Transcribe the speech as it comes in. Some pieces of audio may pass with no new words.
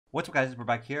What's up, guys? We're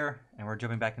back here and we're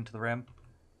jumping back into the rim.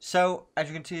 So as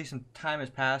you can see, some time has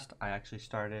passed. I actually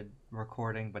started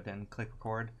recording but then click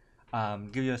record.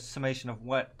 Give you a summation of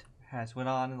what has went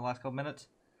on in the last couple minutes.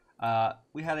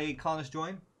 We had a colonist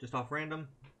join just off random.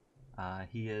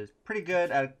 He is pretty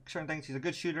good at certain things. He's a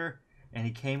good shooter and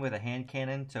he came with a hand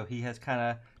cannon, so he has kind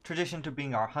of transitioned to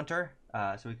being our hunter,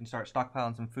 so we can start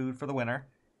stockpiling some food for the winter.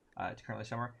 It's currently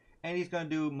summer, and he's going to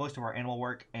do most of our animal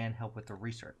work and help with the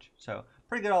research. So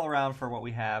pretty good all around for what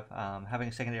we have. Having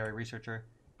a secondary researcher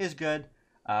is good.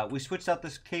 We switched out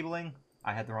this cabling.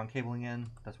 I had the wrong cabling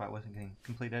in. That's why it wasn't getting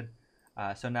completed.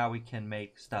 So now we can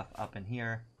make stuff up in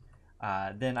here.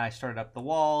 Then I started up the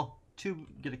wall to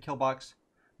get a kill box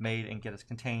made and get us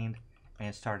contained,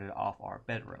 and started off our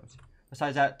bedrooms.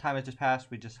 Besides that, time has just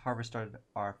passed. We just harvested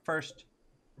our first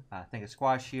thing of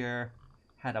squash here.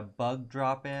 Had a bug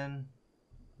drop in.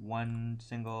 One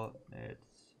single. It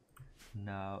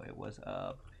was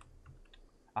up.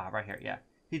 Right here. Yeah,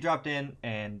 he dropped in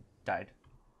and died.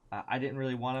 I didn't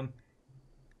really want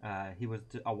him. He was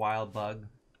a wild bug.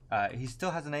 He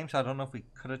still has a name, so I don't know if we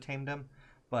could have tamed him,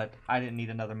 but I didn't need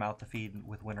another mouth to feed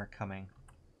with winter coming.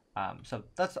 So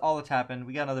that's all that's happened.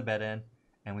 We got another bed in,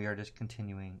 and we are just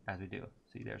continuing as we do.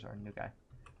 See, there's our new guy.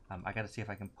 I got to see if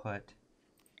I can put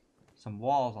some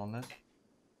walls on this.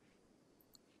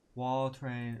 Wall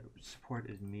terrain support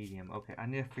is medium. Okay, I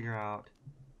need to figure out.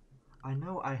 I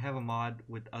know I have a mod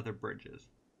with other bridges.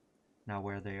 Now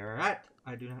where they are at,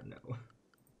 I do not know.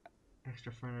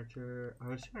 Extra furniture. I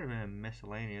would assume it would have been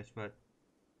miscellaneous, but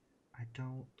I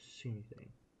don't see anything.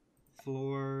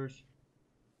 Floors.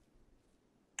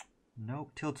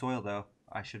 Nope. Tilled soil though.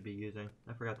 I should be using.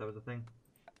 I forgot that was a thing.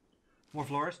 More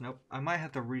floors? Nope. I might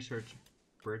have to research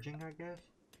bridging, I guess.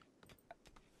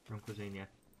 Room cuisine, yeah.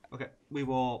 Okay, we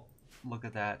will look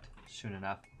at that soon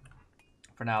enough.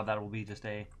 For now, that will be just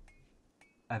a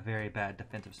very bad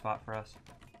defensive spot for us.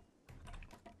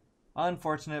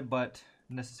 Unfortunate, but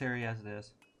necessary as it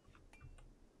is.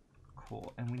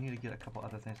 Cool, and we need to get a couple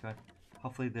other things going.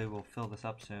 Hopefully they will fill this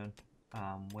up soon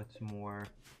with some more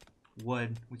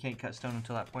wood. We can't cut stone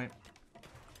until that point.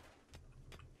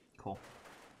 Cool.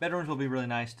 Bedrooms will be really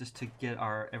nice just to get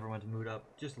everyone's mood up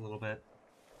just a little bit.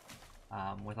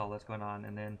 With all that's going on,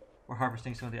 and then we're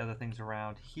harvesting some of the other things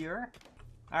around here.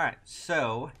 Alright,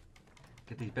 so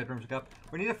get these bedrooms up.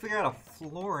 We need to figure out a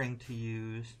flooring to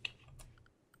use,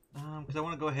 because I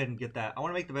want to go ahead and get that. I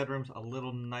want to make the bedrooms a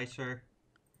little nicer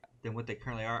than what they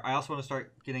currently are. I also want to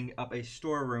start getting up a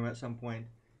storeroom at some point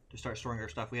to start storing our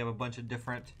stuff. We have a bunch of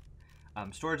different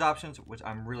storage options, which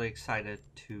I'm really excited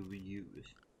to use.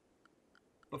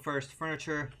 But first,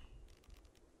 furniture.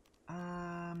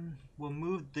 We'll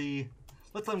move the...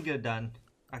 Let's let them get it done.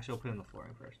 Actually, I'll put in the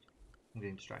flooring first. I'm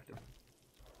getting distracted.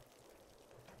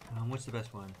 What's the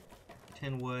best one?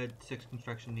 10 wood, 6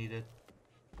 construction needed.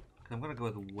 I'm going to go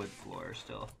with wood floor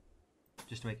still,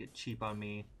 just to make it cheap on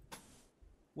me.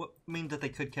 What means that they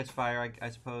could catch fire, I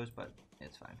suppose, but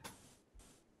it's fine.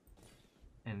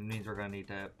 And it means we're going to need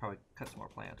to probably cut some more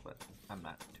plants, but I'm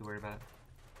not too worried about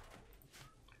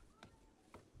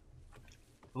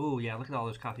it. Ooh, yeah, look at all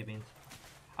those coffee beans.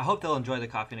 I hope they'll enjoy the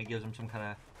coffee and it gives them some kind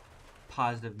of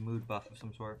positive mood buff of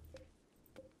some sort.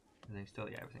 Everything's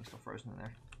still frozen in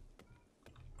there.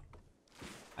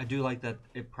 I do like that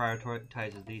it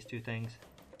prioritizes these two things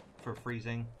for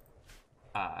freezing,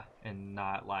 and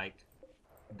not like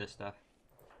this stuff.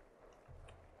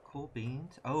 Cool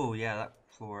beans. Oh yeah, that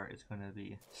floor is going to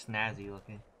be snazzy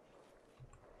looking.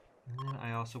 And then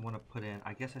I also want to put in,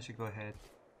 I guess I should go ahead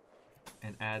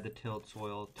and add the tilled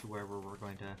soil to wherever we're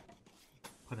going to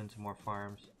put in some more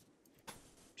farms,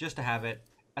 just to have it.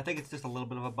 I think it's just a little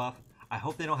bit of a buff. I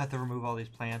hope they don't have to remove all these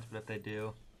plants, but if they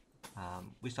do,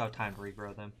 we still have time to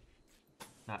regrow them.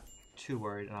 Not too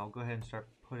worried, and I'll go ahead and start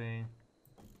putting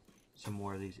some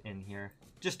more of these in here,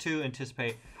 just to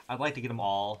anticipate. I'd like to get them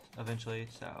all eventually,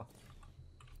 so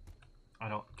I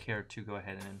don't care to go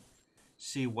ahead and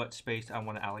see what space I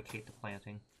want to allocate to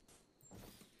planting.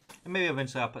 And maybe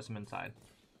eventually I'll put some inside.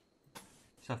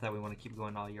 Stuff that we want to keep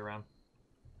going all year round.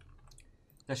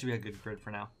 That should be a good grid for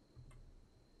now.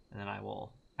 And then I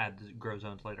will add the grow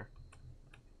zones later.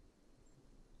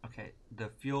 Okay, the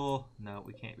fuel. No,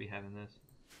 we can't be having this.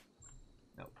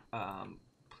 Nope.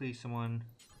 Please, someone.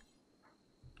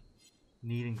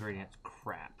 Need ingredients.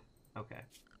 Crap. Okay.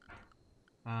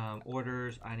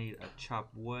 Orders. I need a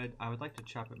chopped wood. I would like to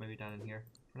chop it maybe down in here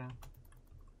for now.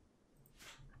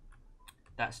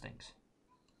 That stinks.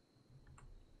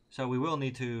 So we will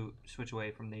need to switch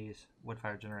away from these wood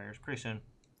fire generators pretty soon,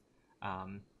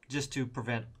 just to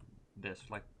prevent this,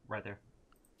 like right there.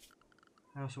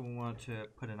 I also want to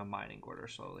put in a mining order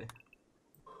slowly.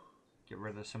 get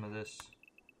rid of some of this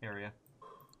area.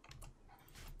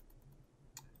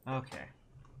 Okay.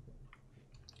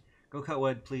 Go cut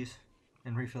wood, please,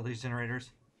 and refill these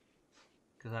generators.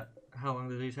 Because how long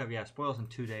do these have? Yeah, spoils in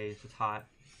 2 days. It's hot.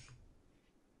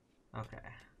 Okay.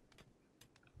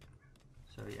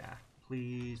 So yeah,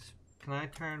 please. Can I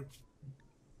turn?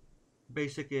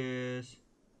 Basic is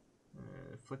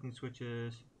flicking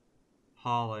switches,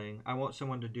 hauling. I want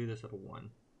someone to do this at a 1.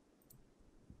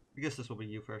 I guess this will be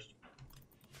you first.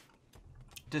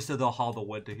 Just so they'll haul the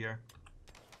wood to here.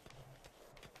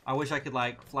 I wish I could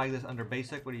like flag this under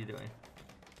basic. What are you doing?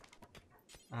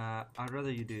 I'd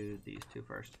rather you do these 2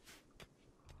 first.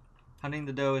 Hunting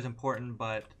the doe is important,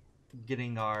 but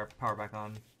getting our power back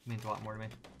on means a lot more to me.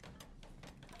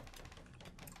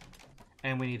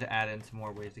 And we need to add in some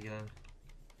more ways to get in.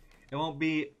 It won't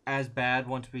be as bad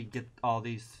once we get all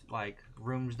these like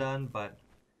rooms done, but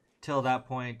till that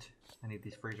point, I need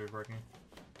these freezers working.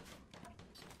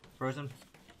 Frozen?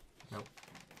 Nope.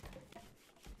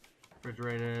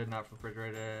 Refrigerated, not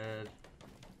refrigerated.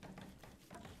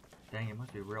 Dang, it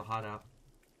must be real hot out.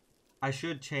 I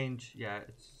should change, yeah,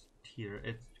 it's heater.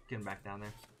 It's getting back down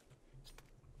there.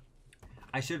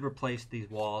 I should replace these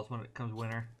walls when it comes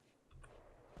winter.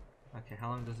 Okay, how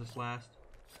long does this last?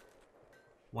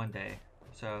 1 day.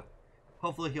 So,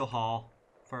 hopefully he'll haul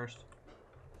first.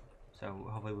 So,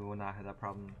 hopefully we will not have that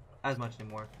problem as much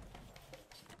anymore.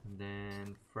 And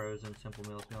then, frozen simple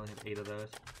meals. We only have 8 of those.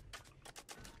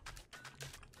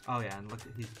 Oh yeah, and look,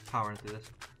 he's powering through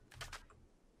this.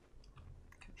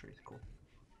 Tree's cool.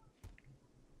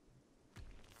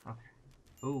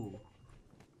 Okay. Ooh.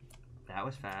 That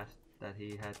was fast. That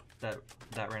he had,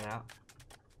 that ran out.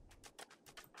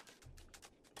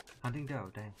 Hunting doe,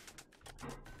 dang.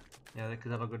 Yeah, because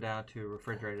that'll go down to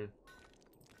refrigerated.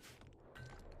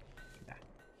 Yeah.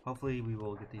 Hopefully we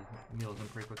will get these meals in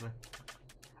pretty quickly.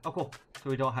 Oh, cool. So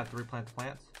we don't have to replant the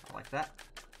plants. I like that.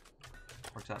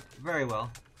 Works out very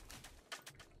well.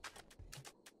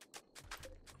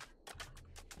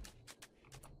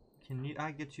 Can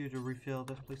I get you to refill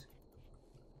this, please?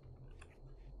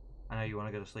 I know you want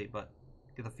to go to sleep, but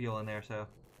get the fuel in there, so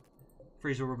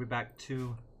freezer will be back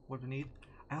to what we need.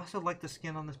 I also like the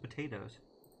skin on this potatoes.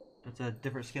 That's a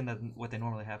different skin than what they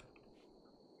normally have.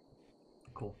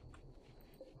 Cool.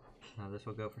 Now this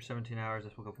will go for 17 hours,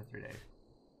 this will go for 3 days.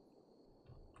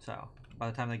 So, by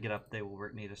the time they get up, they will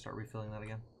need to start refilling that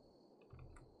again.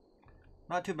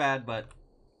 Not too bad, but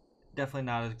definitely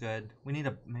not as good. We need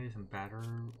maybe some battery.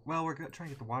 Well, we're trying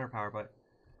to get the water power, but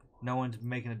no one's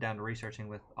making it down to researching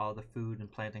with all the food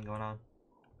and planting going on.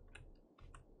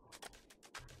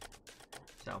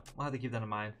 So, we'll have to keep that in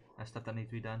mind. That's stuff that needs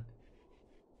to be done.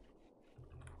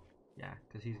 Yeah,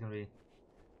 because he's going to be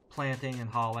planting and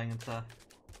hauling and stuff.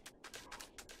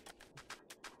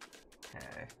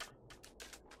 Okay.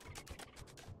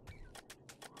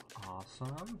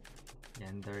 Awesome.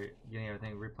 And they're getting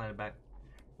everything replanted back.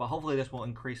 But hopefully this will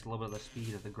increase a little bit of the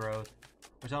speed of the growth.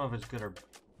 Which I don't know if it's good or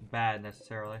bad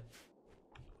necessarily.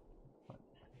 But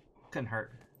couldn't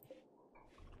hurt.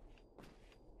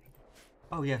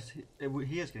 Oh yes,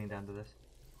 he is getting down to this.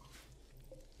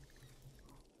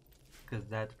 Because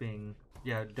that's being...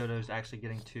 Yeah, Dodo's actually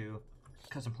getting to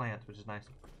cut some plants, which is nice.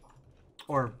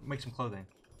 Or make some clothing.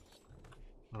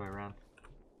 The way around.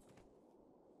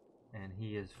 And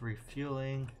he is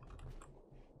refueling.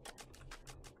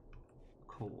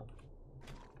 Cool.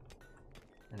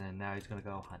 And then now he's gonna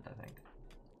go hunt, I think.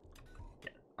 Yeah.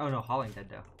 Oh no, hauling dead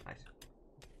doe. Nice.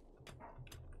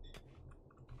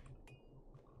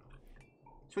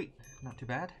 Sweet. Not too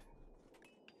bad.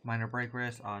 Minor break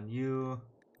risk on you.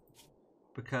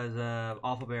 Because of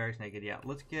awful barracks naked. Yeah,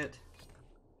 let's get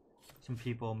some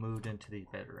people moved into these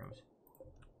bedrooms.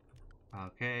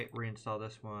 Okay, reinstall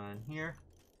this one here.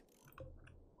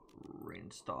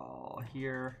 Reinstall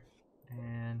here.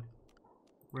 And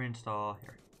reinstall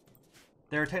here.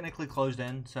 They're technically closed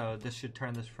in, so this should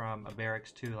turn this from a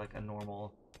barracks to like a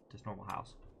normal, just normal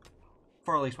house.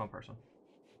 For at least one person.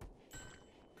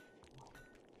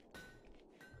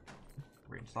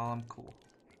 Reinstall them, cool.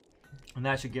 And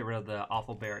that should get rid of the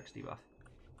awful barracks debuff.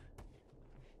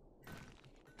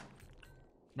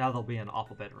 Now they'll be in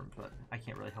awful bedrooms, but I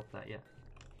can't really help that yet.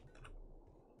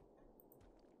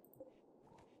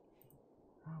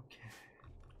 Okay.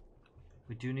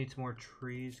 We do need some more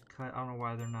trees cut. I don't know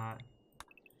why they're not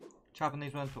chopping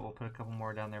these ones, but we'll put a couple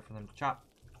more down there for them to chop.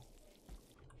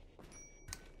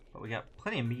 But we got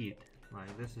plenty of meat.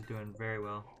 Like, this is doing very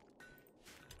well.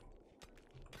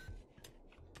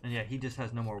 And yeah, he just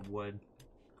has no more wood.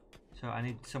 So I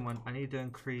need to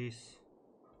increase...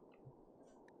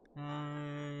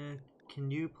 can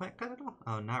you plant cut at all?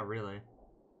 Oh, not really.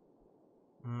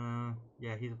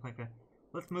 Yeah, he's a plant cutter.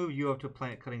 Let's move you up to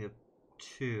plant cutting of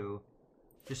 2.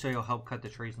 Just so you'll help cut the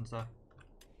trees and stuff.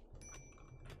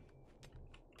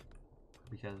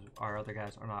 Because our other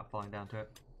guys are not falling down to it.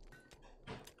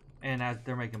 And as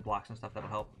they're making blocks and stuff, that'll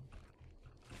help.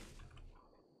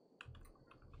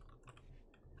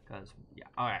 Because, yeah,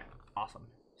 alright, awesome.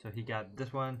 So he got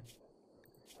this one.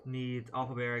 Needs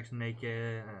alpha barracks,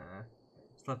 naked,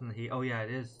 slept in the heat. Oh yeah, it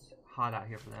is hot out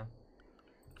here for them.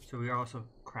 So we are also,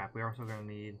 crap, we're also gonna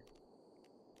need,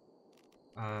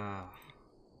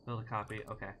 build a copy,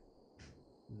 okay.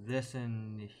 This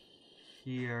in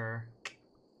here,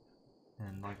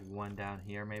 and like one down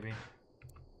here maybe.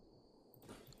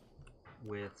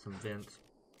 With some vents.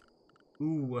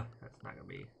 Ooh, that's not gonna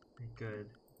be good.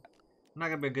 Not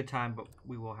gonna be a good time, but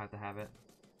we will have to have it.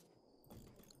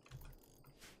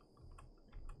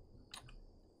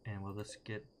 And will this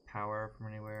get power from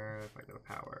anywhere? If I go to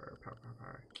power.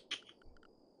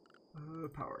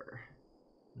 Power.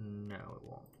 No, it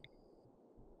won't.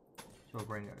 So we'll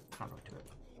bring a conduit to it.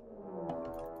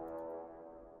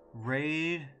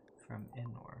 Raid from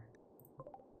Inor.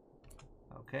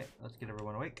 Okay, let's get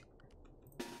everyone awake.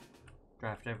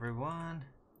 Draft everyone.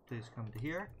 Please come to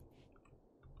here.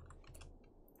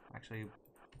 Actually,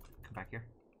 come back here.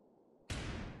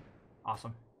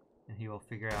 Awesome. And he will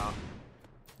figure out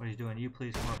what he's doing. You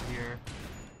please come up here.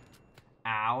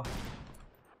 Ow.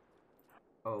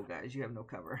 Oh, guys, you have no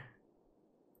cover.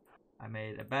 I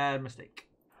made a bad mistake.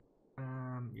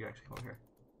 You actually come over here.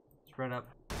 Spread up.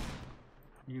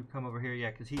 You come over here, yeah,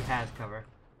 because he has cover.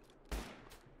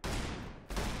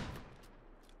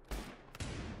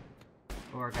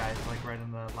 Oh, our guy's like right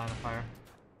in the line of fire.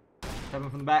 Stab him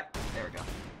from the back. There we go.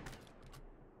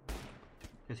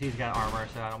 Because he's got armor,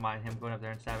 so I don't mind him going up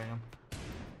there and stabbing him.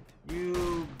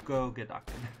 You go get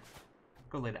doctored.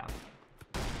 Go lay down.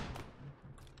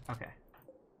 Okay.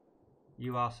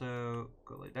 You also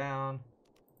go lay down.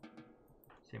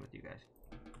 Same with you guys.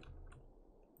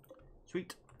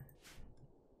 Sweet.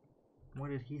 What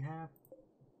did he have?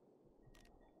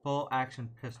 Full action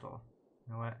pistol.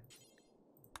 You know what?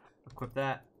 Equip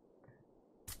that.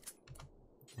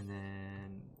 And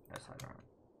then that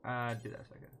sidearm. Do that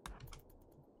second.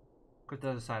 Equip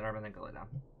that as a sidearm and then go lay down.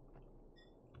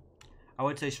 I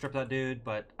would say strip that dude,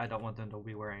 but I don't want them to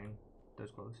be wearing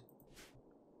those clothes.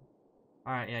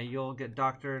 Alright, yeah, you'll get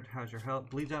doctored. How's your health?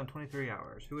 Bleeds out in 23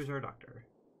 hours. Who is our doctor?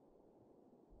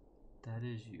 That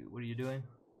is you. What are you doing?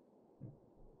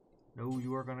 No,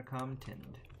 you are gonna come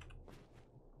tend.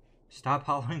 Stop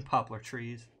hollowing poplar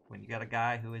trees when you got a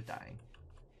guy who is dying.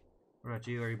 What about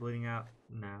you? Are you bleeding out?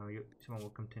 No, someone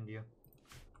will come tend to you.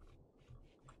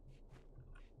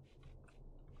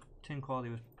 Tin quality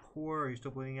was poor. Are you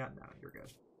still bleeding out? No, you're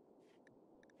good.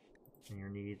 And your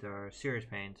needs are serious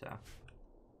pain, so.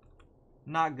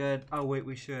 Not good. Oh, wait,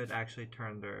 we should actually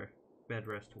turn their bed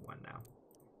rest to 1 now.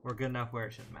 We're good enough where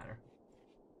it shouldn't matter.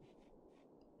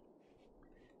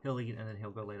 He'll eat and then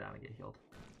he'll go lay down and get healed.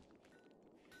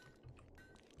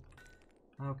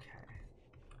 Okay.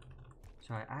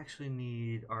 So I actually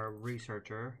need our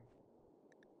researcher,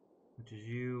 which is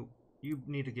you. You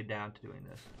need to get down to doing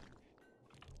this.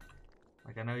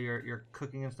 Like, I know you're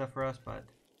cooking and stuff for us, but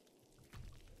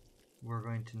we're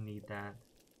going to need that.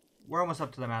 We're almost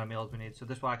up to the amount of meals we need, so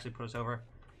this will actually put us over,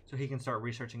 so he can start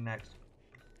researching next.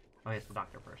 Oh, yes, the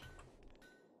doctor first.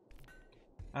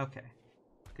 Okay.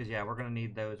 Because, yeah, we're going to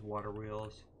need those water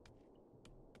wheels.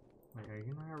 Wait, are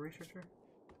you not our researcher?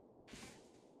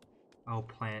 Oh,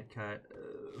 plant cut.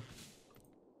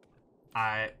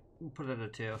 I put it at a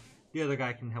 2. The other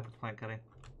guy can help with plant cutting.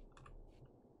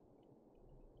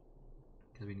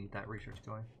 Because we need that research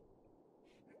going.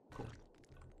 Cool.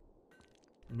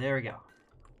 And there we go.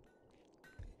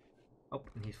 Oh,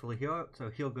 and he's fully healed, so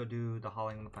he'll go do the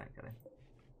hauling and the plant cutting.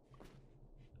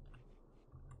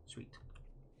 Sweet.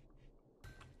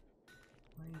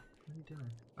 What are you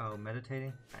doing? Oh,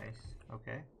 meditating? Nice.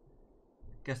 Okay.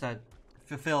 Guess that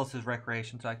fulfills his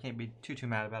recreation, so I can't be too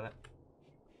mad about it.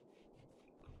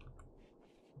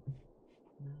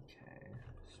 Okay.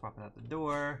 Swapping out the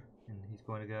door, and he's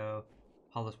going to go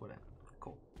haul this wood in.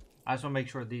 Cool. I just want to make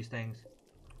sure these things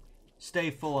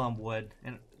stay full on wood,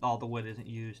 and all the wood isn't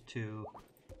used to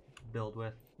build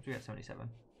with. Which we got 77.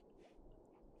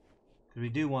 Because we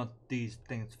do want these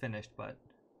things finished, but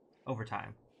over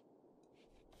time.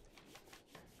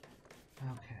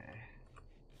 Okay.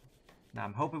 Now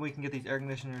I'm hoping we can get these air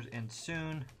conditioners in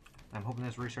soon. I'm hoping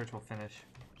this research will finish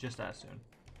just as soon.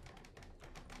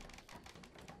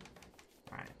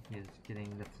 Alright, he's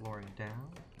getting the flooring down.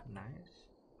 Nice.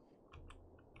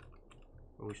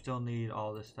 But we still need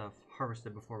all this stuff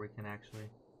harvested before we can actually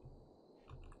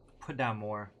put down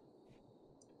more.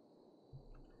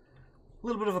 A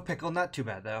little bit of a pickle, not too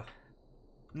bad though.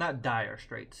 Not dire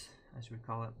straits, as we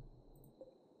call it.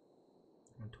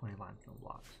 And 20 limestone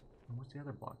blocks. And what's the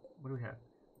other block? What do we have?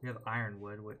 We have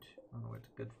ironwood, which I don't know what it's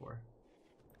good for.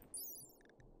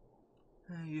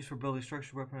 Used for building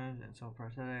structured weapons and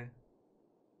self-prosthetic.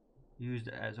 Used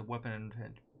as a weapon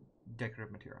and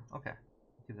decorative material. Okay,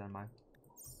 keep that in mind.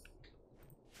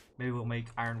 Maybe we'll make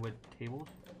ironwood tables.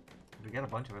 We got a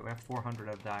bunch of it. We have 400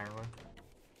 of the ironwood.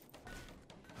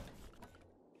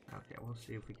 Okay, we'll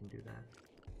see if we can do that.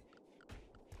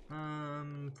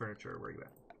 Furniture, where are you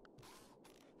at?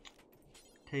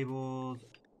 Tables,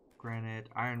 granite,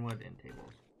 ironwood, and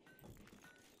tables.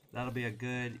 That'll be a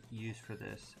good use for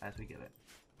this as we get it.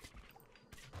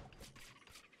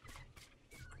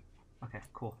 Okay,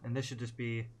 cool. And this should just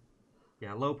be,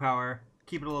 yeah, low power.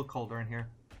 Keep it a little colder in here.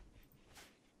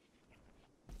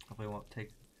 Hopefully it won't take...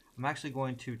 I'm actually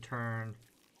going to turn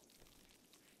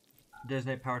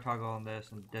designate power toggle on this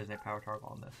and designate power toggle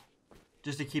on this.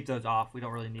 Just to keep those off. We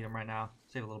don't really need them right now.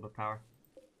 Save a little bit of power.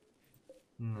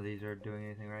 None of these are doing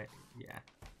anything right. Yeah.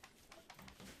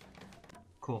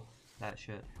 Cool. That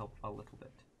should help a little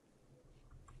bit.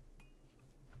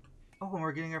 Oh, and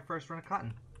we're getting our first run of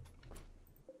cotton.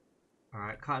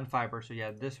 Alright, cotton fiber. So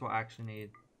yeah, this will actually need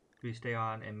to stay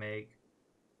on and make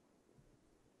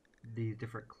these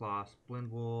different cloths.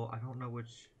 Blend wool. I don't know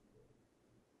which.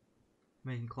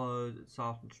 Making clothes. It's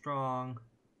soft and strong.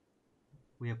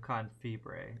 We have cotton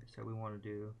fibre. So we want to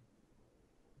do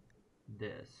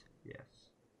this. Yes.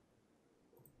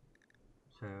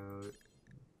 So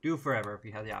do forever if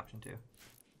you have the option to.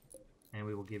 And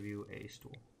we will give you a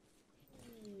stool.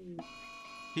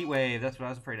 Heat wave, that's what I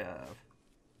was afraid of.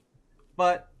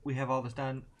 But we have all this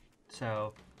done,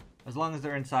 so as long as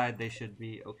they're inside, they should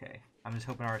be okay. I'm just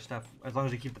hoping our stuff, as long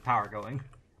as we keep the power going,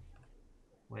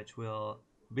 which will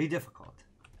be difficult.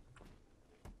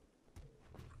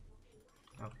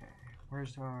 Okay,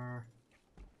 where's our...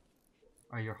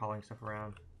 Oh, you're hauling stuff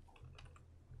around.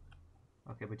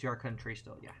 Okay, but you are cutting trees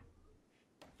still, yeah.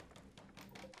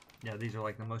 Yeah, these are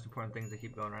like the most important things to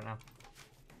keep going right now.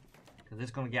 Because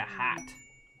it's going to get hot.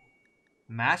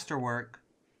 Masterwork.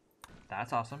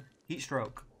 That's awesome. Heat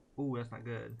stroke. Ooh, that's not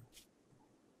good.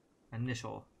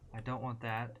 Initial. I don't want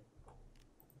that.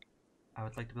 I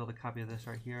would like to build a copy of this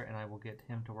right here, and I will get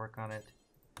him to work on it.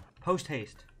 Post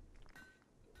haste.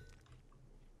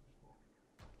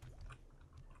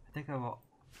 I think I will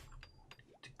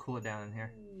to cool it down in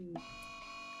here.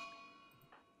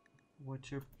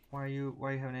 What's your... Why are you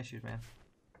having issues, man?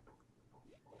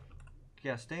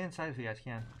 Yeah, stay inside if you guys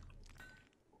can.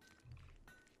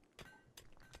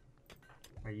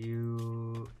 Are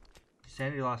you...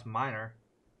 Sanity loss minor?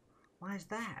 Why is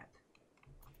that?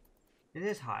 It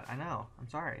is hot, I know. I'm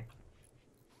sorry.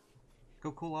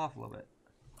 Go cool off a little bit.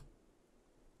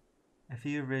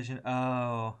 FE vision.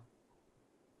 Oh.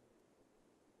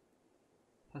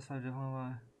 Plus 5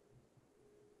 different.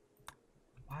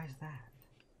 Why is that?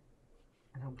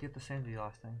 I don't get the sanity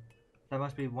loss thing. That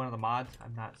must be one of the mods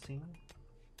I'm not seeing.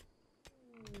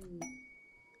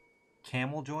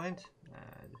 Camel joint?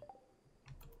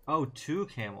 Oh, 2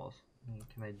 camels.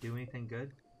 Can I do anything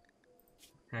good?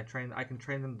 Can I train? I can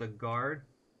train them to guard.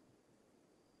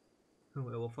 Who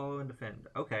will follow and defend.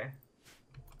 Okay.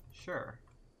 Sure.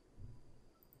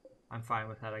 I'm fine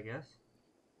with that, I guess.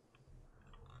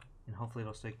 And hopefully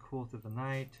it'll stay cool through the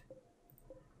night.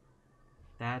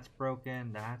 That's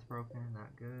broken. That's broken.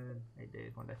 Not good. 8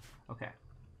 days, 1 day. Okay.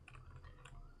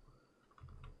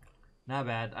 Not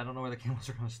bad. I don't know where the camels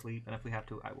are going to sleep, and if we have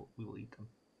to, we will eat them.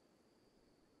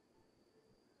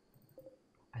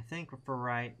 I think for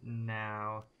right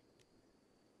now,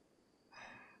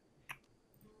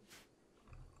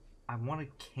 I want to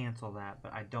cancel that,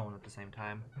 but I don't at the same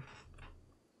time.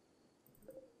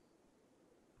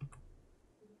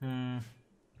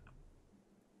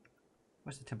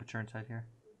 What's the temperature inside here?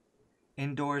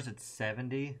 Indoors it's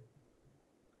 70,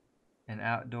 and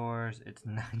outdoors it's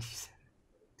 97.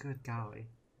 Good golly.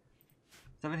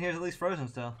 Stuff in here is at least frozen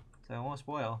still, so it won't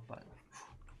spoil, but...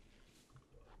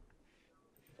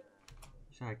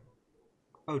 Sorry.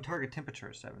 Oh, target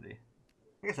temperature is 70. I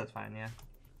guess that's fine, yeah.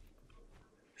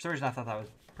 For some reason I thought that was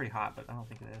pretty hot, but I don't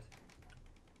think it is.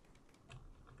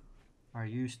 Are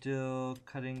you still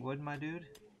cutting wood, my dude?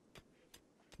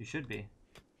 You should be.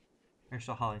 You're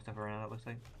still hauling stuff around, it looks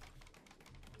like.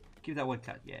 Keep that wood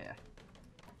cut, yeah.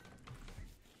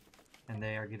 And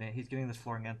they are getting, he's getting this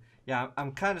flooring in. Yeah,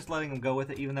 I'm kind of just letting him go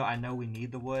with it, even though I know we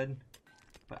need the wood.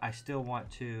 But I still want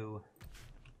to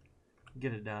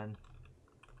get it done.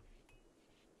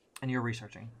 And you're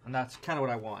researching, and that's kind of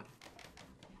what I want.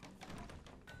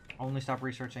 Only stop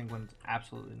researching when it's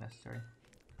absolutely necessary.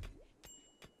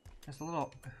 Just a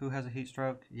little. Who has a heat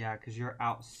stroke? Yeah, because you're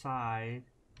outside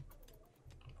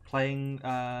playing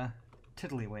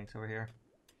Tiddlywinks over here.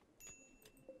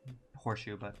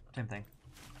 Horseshoe, but same thing.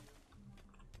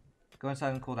 Go inside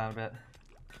and cool down a bit.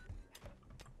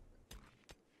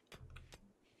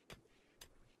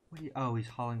 What do you, oh, he's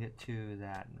hauling it to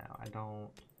that now.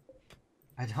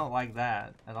 I don't like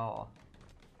that at all.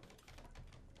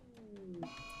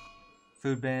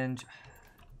 Food binge.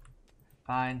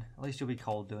 Fine. At least you'll be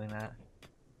cold doing that.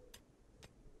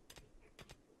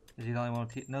 Is he the only one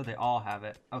with no, they all have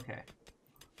it. Okay.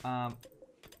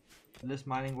 This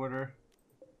mining order.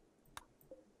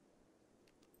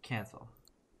 Cancel.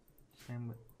 Same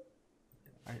with...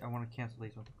 I want to cancel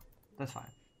these ones. That's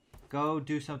fine. Go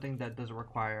do something that doesn't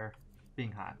require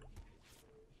being hot.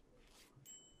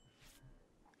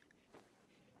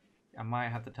 I might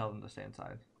have to tell them to stay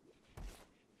inside.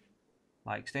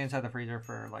 Like, stay inside the freezer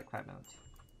for like 5 minutes.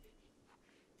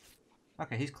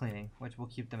 Okay, he's cleaning, which will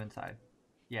keep them inside.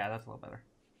 Yeah, that's a little better.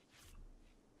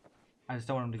 I just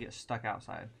don't want him to get stuck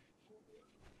outside.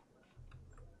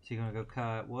 Is he gonna go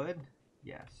cut wood?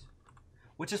 Yes.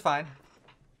 Which is fine.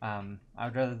 I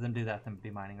would rather them do that than be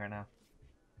mining right now.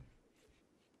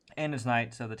 And it's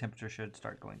night, so the temperature should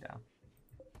start going down.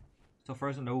 Still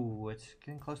frozen? Oh, it's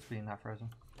getting close to being not frozen.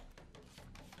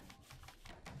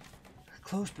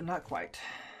 Close, but not quite.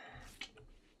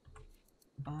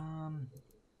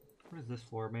 What is this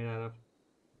floor made out of?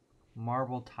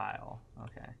 Marble tile.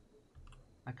 Okay.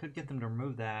 I could get them to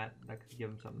remove that. That could give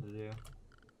them something to do.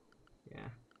 Yeah.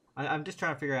 I'm just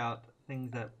trying to figure out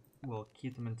things that will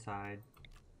keep them inside.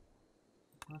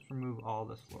 Let's remove all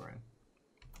this flooring.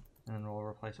 And then we'll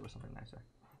replace it with something nicer.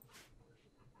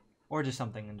 Or just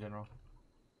something in general.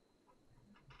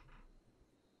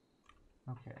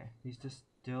 Okay. He's just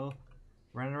still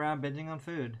running around binging on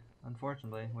food,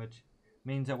 unfortunately, which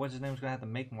means that what's his name's gonna have to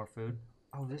make more food.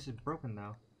 Oh, this is broken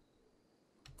though.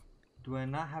 Do I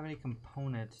not have any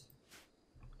components?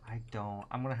 I don't.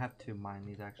 I'm gonna have to mine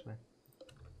these actually.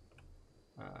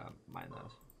 Mine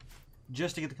those.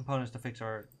 Just to get the components to fix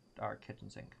our kitchen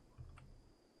sink.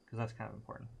 Because that's kind of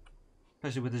important.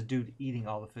 Especially with this dude eating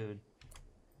all the food.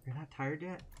 You're not tired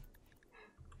yet?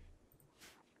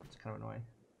 It's kind of annoying.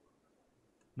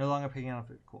 No longer picking out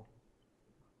food. Cool.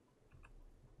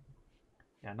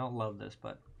 Yeah, I don't love this,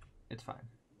 but it's fine.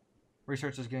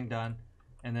 Research is getting done.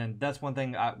 And then that's one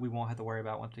thing we won't have to worry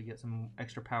about once we get some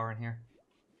extra power in here.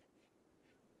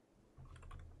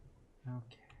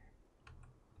 Okay.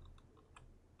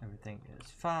 Everything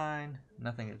is fine.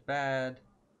 Nothing is bad.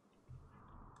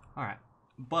 Alright.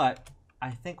 But I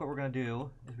think what we're going to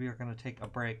do is we are going to take a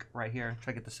break right here.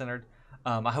 Try to get this centered.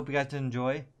 I hope you guys did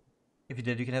enjoy. If you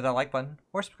did, you can hit that like button.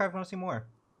 Or subscribe if you want to see more.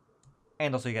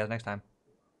 And I'll see you guys next time.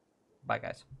 Bye,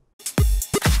 guys.